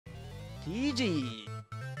GG.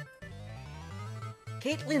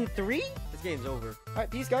 CAITLYN 3? This game's over. Alright,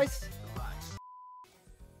 peace, guys.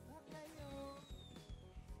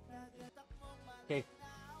 Okay.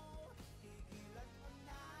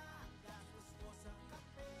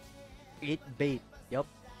 Eight bait. Yup.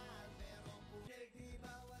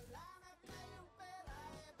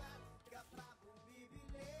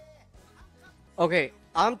 Okay,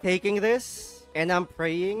 I'm taking this and I'm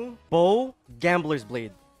praying. Bow, Gambler's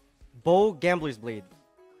Blade. Bow, Gambler's Blade.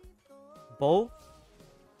 Bow.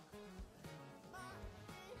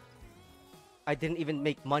 I didn't even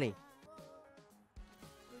make money.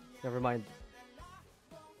 Never mind.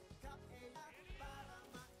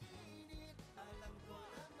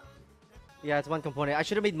 Yeah, it's one component. I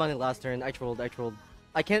should have made money last turn. I trolled.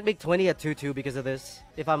 I can't make 20 at 2-2 because of this.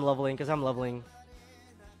 If I'm leveling, because I'm leveling.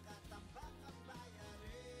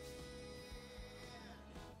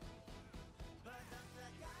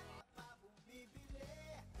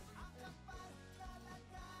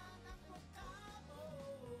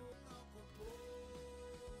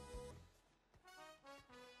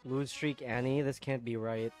 Lose streak Annie? This can't be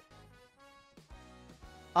right.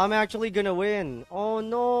 I'm actually gonna win. Oh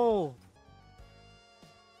no!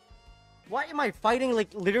 Why am I fighting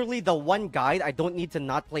like literally the one guide I don't need to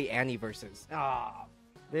not play Annie versus? Ah,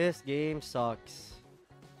 this game sucks.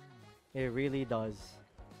 It really does.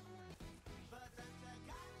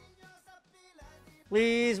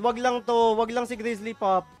 Please, wag lang to. Wag lang si Grizzly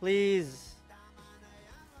Pop. Please.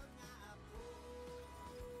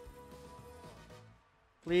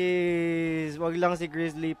 Please, wag lang si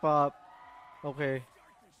Grizzly Pop. Okay.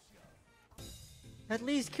 At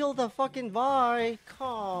least kill the fucking Vi.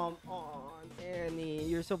 Come on, Annie.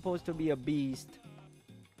 You're supposed to be a beast.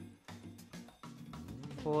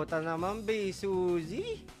 Puta naman, be,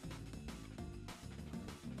 Suzy.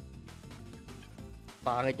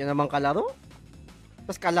 Pangit nyo naman kalaro.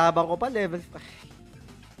 Tapos kalaban ko pa, level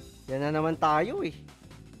 5. Yan na naman tayo eh.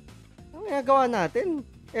 Ano ginagawa natin?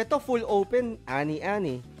 Ito, full open,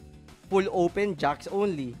 Annie. Full open, Jacks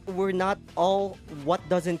only. We're not all what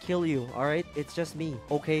doesn't kill you, alright? It's just me,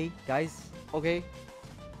 okay, guys? Okay?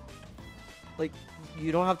 Like,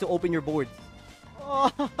 you don't have to open your boards. Oh,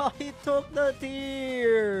 he took the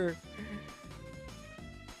tier!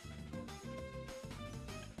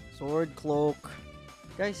 Sword, cloak.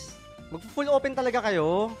 Guys, mag-full open talaga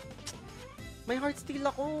kayo. May heartsteel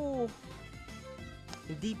ako.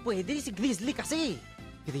 Hindi pwede si Grizzly kasi.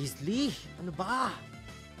 Grizzly? Ano ba?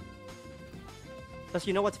 Plus,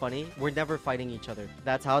 you know what's funny? We're never fighting each other.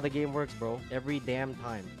 That's how the game works, bro. Every damn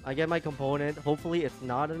time. I get my component. Hopefully, it's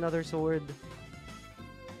not another sword.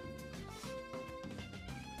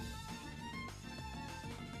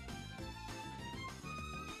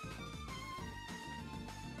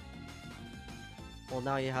 Well,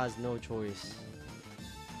 now he has no choice.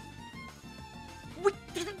 We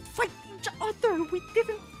didn't fight each other! We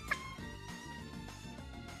didn't.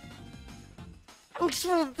 Ang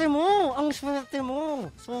swerte mo! Ang swerte mo!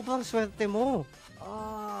 Sobrang swerte mo!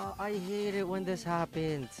 I hate it when this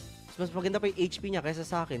happens. Mas maganda pa yung HP niya kaysa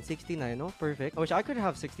sa akin. 69, no? Perfect. I wish I could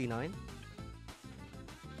have 69.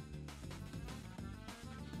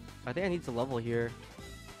 I think I need to level here.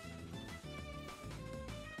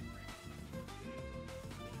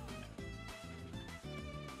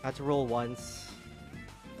 I had to roll once.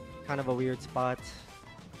 Kind of a weird spot.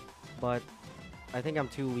 But I think I'm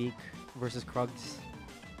too weak versus Krugs.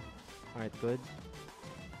 Alright, good.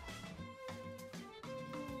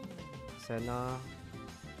 Senna.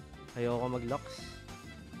 Ayoko mag-Lux.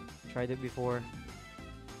 Tried it before.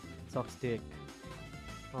 Sucks dick.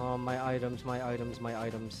 My items.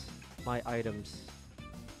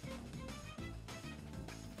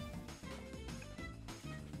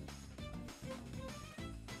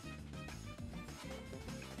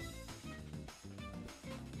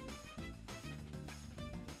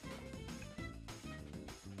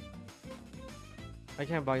 I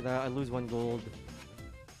can't buy that. I lose 1 gold.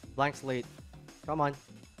 Blank slate. Come on.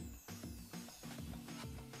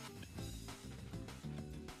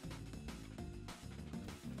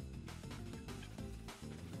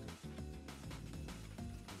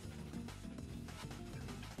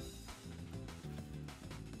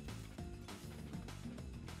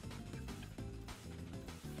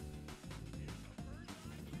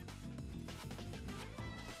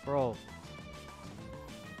 Bro.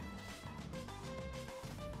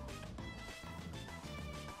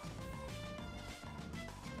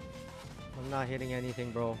 I'm not hitting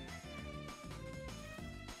anything, bro.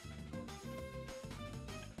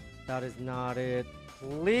 That is not it.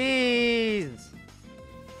 Please!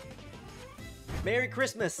 Merry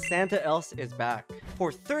Christmas! Santa Else is back.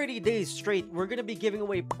 For 30 days straight, we're gonna be giving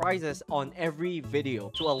away prizes on every video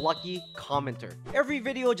to a lucky commenter. Every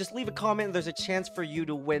video, just leave a comment and there's a chance for you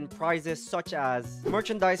to win prizes such as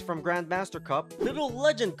merchandise from Grandmaster Cup, little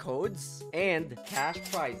legend codes, and cash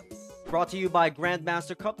prizes. Brought to you by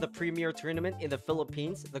Grandmaster Cup, the premier tournament in the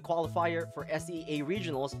Philippines, the qualifier for SEA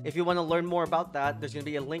Regionals. If you want to learn more about that, there's going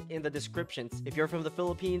to be a link in the descriptions. If you're from the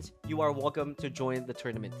Philippines, you are welcome to join the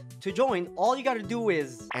tournament. To join, all you got to do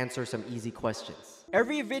is answer some easy questions.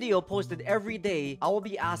 Every video posted every day, I will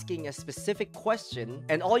be asking a specific question,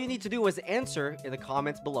 and all you need to do is answer in the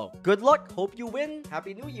comments below. Good luck, hope you win,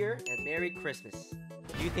 Happy New Year, and Merry Christmas.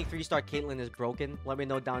 Do you think 3-star CAITLYN is broken? Let me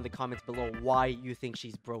know down in the comments below why you think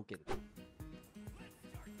she's broken.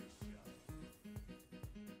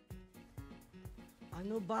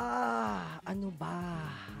 Ano ba? Ano ba?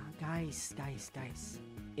 Guys.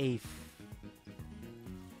 Eighth.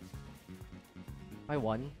 I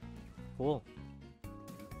won. Cool.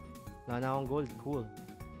 Wala na akong gold. Cool.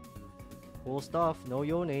 Cool stuff. No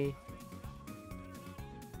Yone.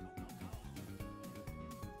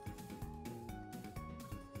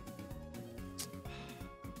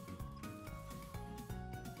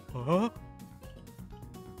 Huh?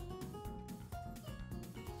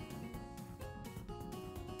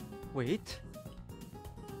 Wait.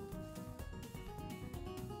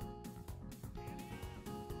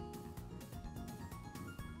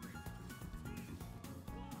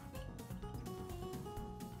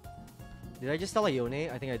 Did I just sell a Yone?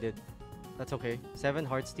 I think I did. That's okay. 7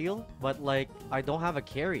 heartsteel, but like I don't have a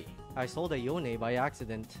carry. I sold a Yone by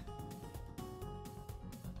accident.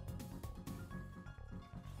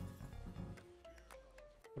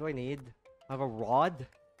 What do I need? I have a rod.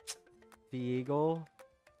 Viego.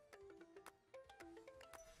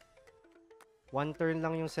 1 turn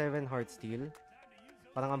lang yung 7 heartsteel.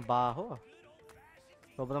 Parang ang baho.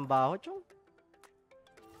 Sobrang baho, chong.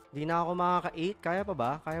 Di na ako makaka-8. Kaya pa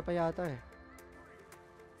ba? Kaya pa yata eh.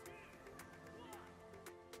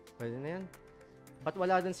 Pwede na yan. Ba't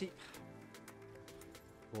wala dun si...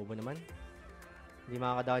 Bobo naman. Hindi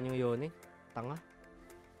makakadaan yung Yone. Tanga.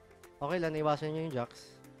 Okay lang, naiwasan nyo yung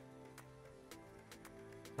Jax.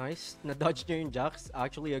 Nice. Na-dodge nyo yung Jax.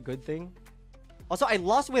 Actually a good thing. Also, I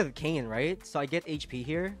lost with Kain, right? So I get HP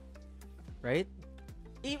here. Right?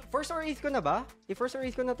 First or 8th ko na ba? First or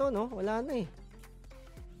 8th ko na to, no? Wala na eh.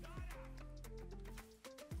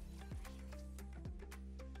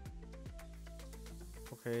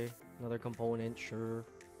 Okay. Another component, sure.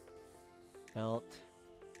 Belt.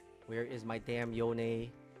 Where is my damn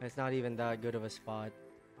Yone? It's not even that good of a spot,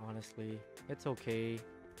 honestly. It's okay.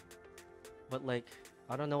 But like,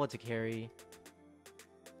 I don't know what to carry.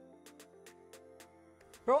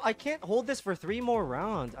 Bro, I can't hold this for 3 more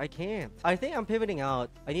rounds. I can't. I think I'm pivoting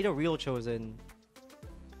out. I need a real chosen.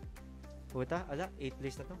 Puta, ala, 8th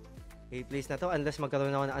place na to. 8th place na to. Unless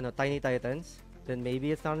magkaroon ako ng Tiny Titans. Then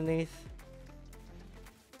maybe it's not an 8th.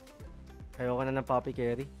 Ayoko na ng Poppy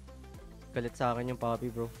carry. Galit sa akin yung Poppy,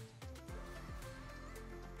 bro.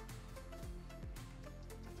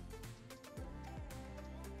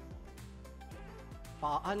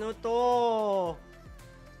 Paano to?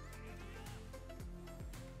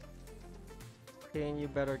 Can you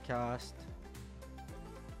better cast?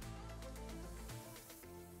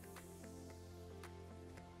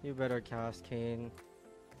 You better cast, Kain.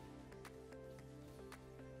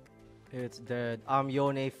 It's dead. I'm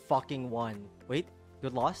Yone fucking 1. Wait,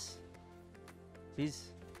 good loss?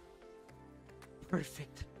 Please.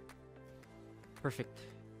 Perfect. Perfect.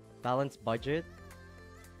 Balanced budget.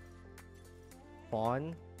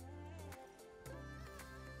 Pawn.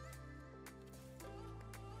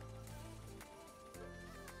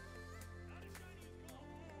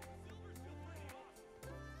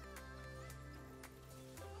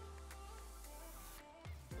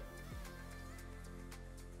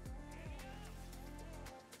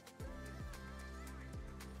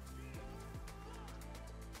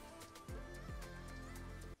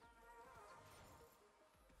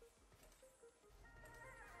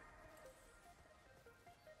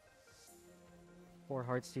 Or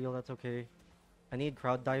heartsteel, that's okay. I need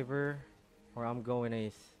crowd diver or I'm going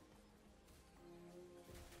 8th.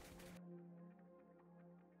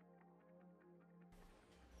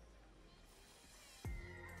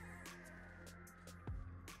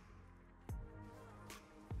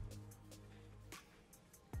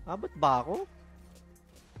 Abot ba ako?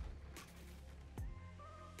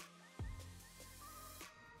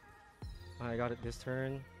 I got it this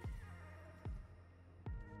turn.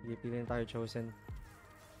 Piliin tayo chosen.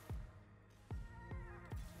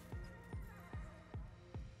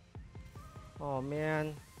 Oh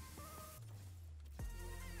man.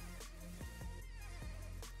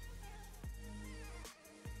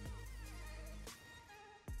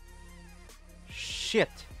 shit.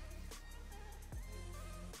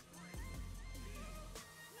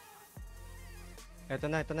 Ito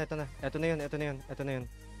na. Ito na yun.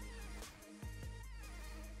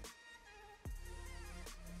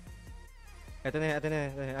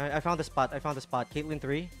 I found the spot. Caitlyn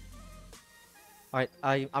 3. Alright,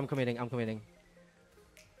 I'm committing.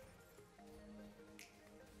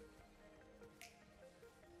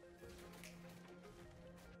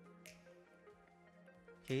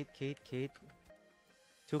 Kate.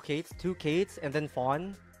 Two Kates, and then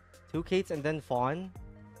Fawn.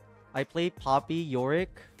 I play Poppy,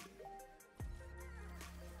 Yorick.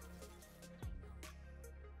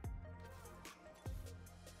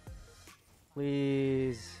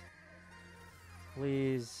 Please.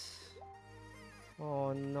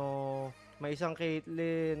 Oh no. May isang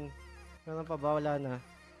Caitlyn. Meron pa ba? Wala na.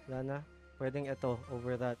 Pwedeng ito,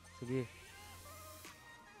 over that. Sige.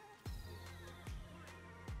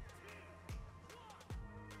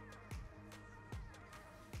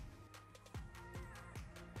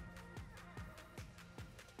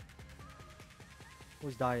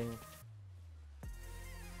 Who's dying?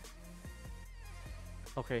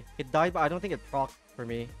 Okay, it died, but I don't think it procced for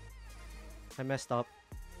me. I messed up.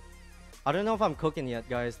 I don't know if I'm cooking yet,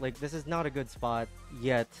 guys. Like, this is not a good spot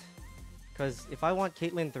yet. Because if I want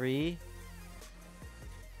Caitlyn 3,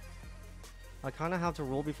 I kind of have to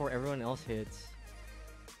roll before everyone else hits.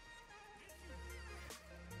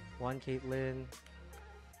 One Caitlyn.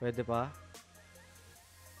 Pwede ba?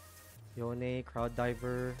 Yone, Crowd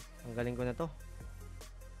Diver. Ang galing ko na to.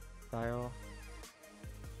 Tayo.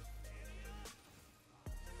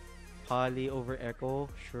 Holly over Echo,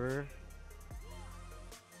 sure.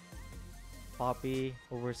 Poppy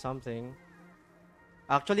over something.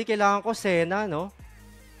 Actually, kailangan ko Senna, no?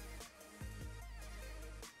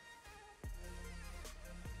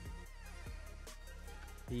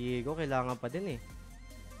 Diego, kailangan pa din eh.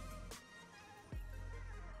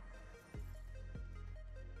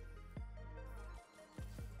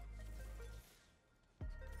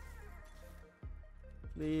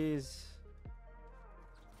 Please.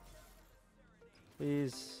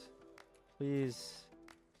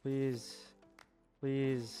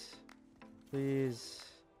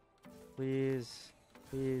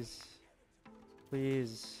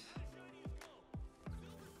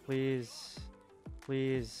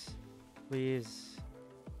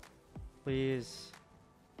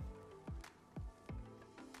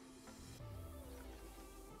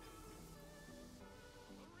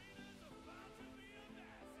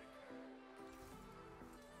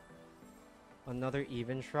 Another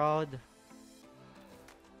even shroud.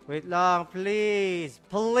 Wait lang, please,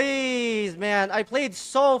 man. I played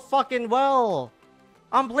so fucking well.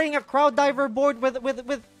 I'm playing a crowd diver board with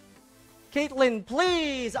Caitlyn.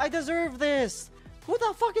 Please, I deserve this. Who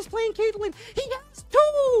the fuck is playing Caitlyn? He has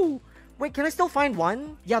 2. Wait, can I still find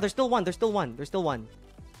one? Yeah, there's still one. Ilan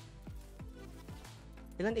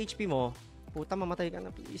HP mo? Puta, mamatay ka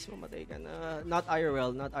na, please. Mamatay ka na. Not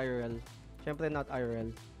IRL. Syempre not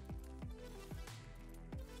IRL.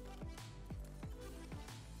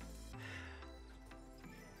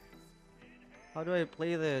 How do I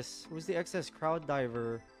play this? Who's the excess crowd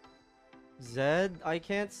diver? Zed? I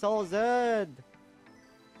can't sell Zed!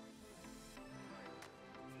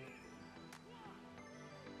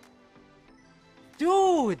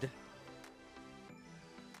 Dude!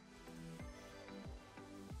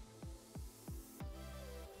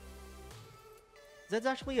 Zed's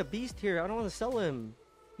actually a beast here. I don't want to sell him.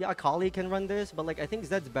 Yeah, Akali can run this, but like I think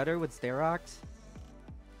Zed's better with Sterax.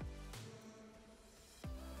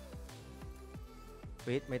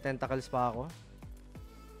 Wait, may tentacles pa ako.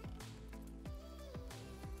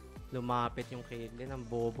 Lumapit yung Caitlyn. Ang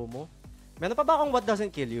bobo mo. Meron pa ba akong what doesn't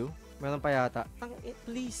kill you? Meron pa yata.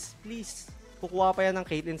 Please. Kukuha pa yan ng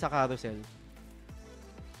Caitlyn sa carousel.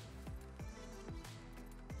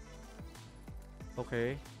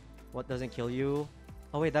 Okay. What doesn't kill you?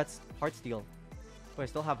 Oh wait, that's heartsteel. Do I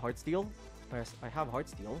still have heartsteel? Yes, I have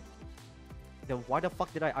heartsteel. Then why the fuck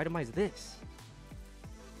did I itemize this?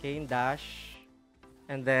 Kane dash.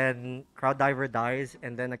 And then Crowd Diver dies,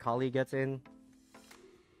 and then Akali gets in.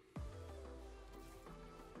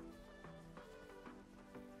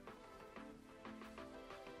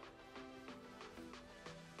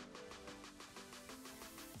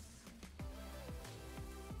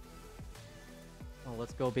 Oh,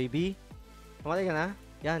 let's go, baby. Kamatay ka na?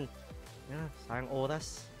 Yan. Sayang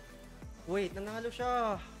oras. Wait, nanalo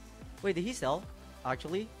siya. Wait, did he sell?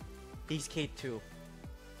 Actually, he's K2.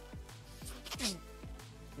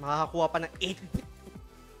 Makakakuha pa ng 8.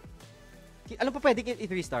 Ano pa pwede? 3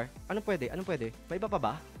 star? Anong pwede? May iba pa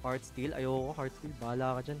ba? Heartsteel? Ayoko, heartsteel.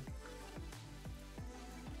 Bahala ka dyan.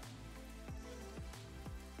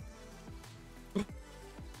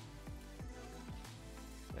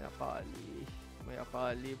 Akali. My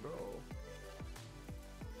Akali, bro.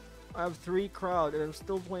 I have 3 crowd and I'm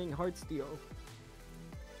still playing heartsteel.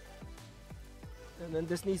 And then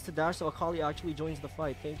this needs to dash so Akali actually joins the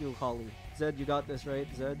fight. Thank you, Akali. Zed, you got this, right?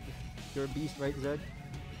 Zed, you're a beast, right, Zed?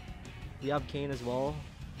 We have Kayn as well.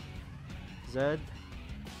 Zed,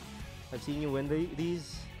 I've seen you win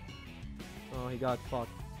these. Oh, he got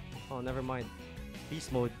fucked. Oh, never mind.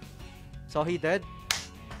 Beast mode. So he dead?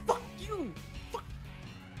 Fuck you! Fuck!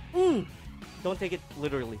 Don't take it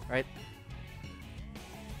literally, right?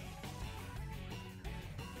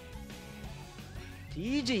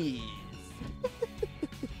 GG's!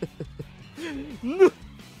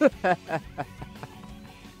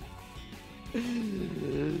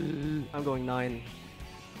 I'm going 9.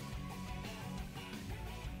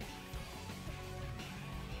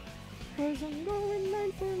 Cause I'm going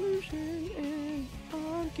 9 for Lucian and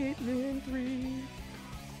on CAITLYN 3.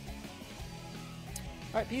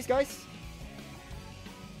 Alright, peace guys.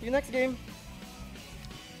 See you next game.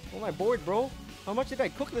 Oh my board, bro. How much did I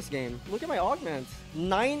cook this game? Look at my augments.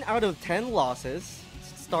 9 out of 10 losses.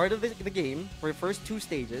 Start of the game for the first 2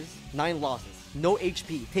 stages. 9 losses. No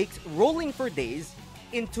HP. Takes rolling for days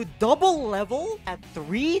into double level at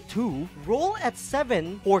 3-2. Roll at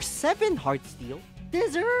 7 for 7 heartsteel.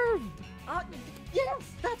 Deserved. Yes,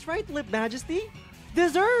 that's right, Lip Majesty.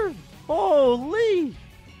 Deserved. Holy.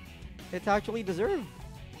 It's actually deserved.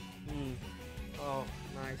 Oh,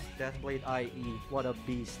 nice. Deathblade IE. What a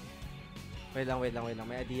beast. Wait lang.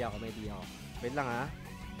 May idea ako. Wait lang ha.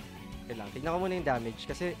 Wait lang. Tignan ko muna yung damage.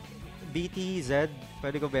 Kasi BT, Z,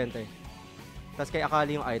 pwede ko 20. Tapos kay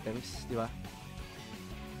Akali yung items. Di ba?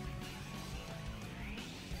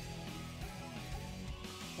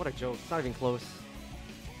 What a joke. It's not even close.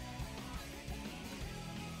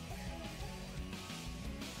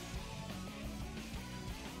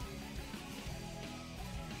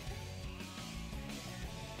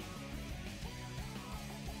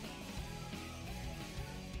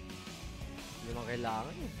 Hindi naman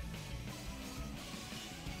kailangan eh.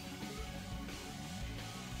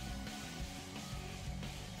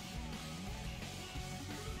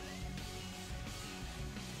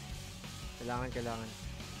 Kailangan.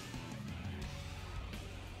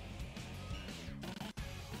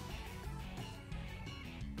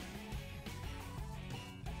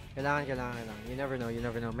 Kailangan. You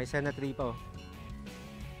never know. May Senna 3 pa oh.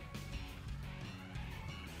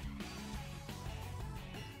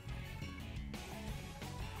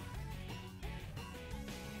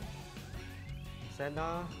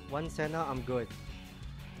 Senna, 1 Senna, I'm good.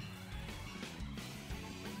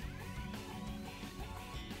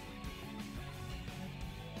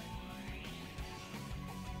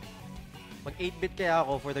 Mag 8-bit kaya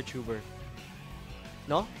ako for the tuber.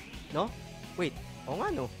 No? Wait. Oo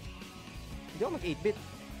nga no. Hindi ako mag 8-bit.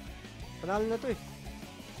 Panalo na to eh.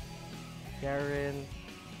 Karen.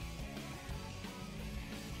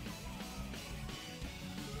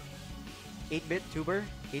 Eight-bit tuber.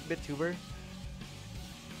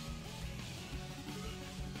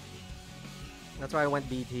 That's why I went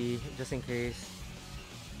BT, just in case.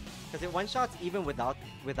 Because it one-shots even without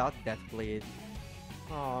Deathblade.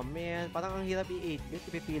 Oh man, parang ang hirap i-8-bit.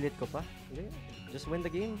 Ipipilit ko pa. Hindi. Just win the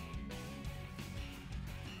game.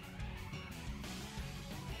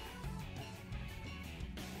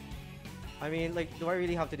 I mean, like, do I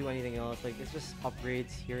really have to do anything else? Like, it's just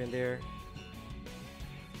upgrades here and there.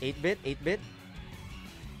 8-bit. 8-bit.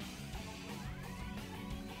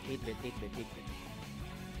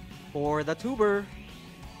 For the tuber.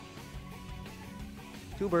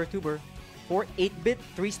 For 8-bit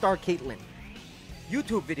 3-star CAITLYN.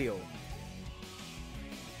 YouTube video.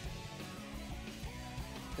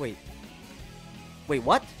 Wait,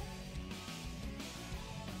 what?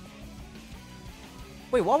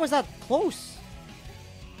 Wait, what was that close?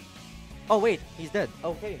 Oh wait, he's dead.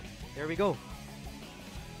 Okay, there we go.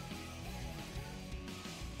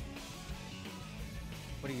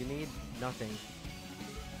 What do you need? Nothing.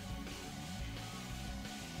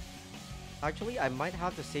 Actually, I might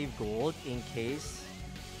have to save gold in case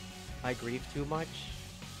I grieve too much.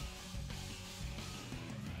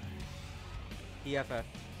 EFF.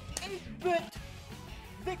 8-bit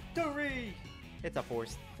victory! It's a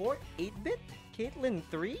forced. For 8-bit? CAITLYN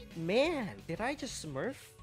 3? Man, did I just smurf?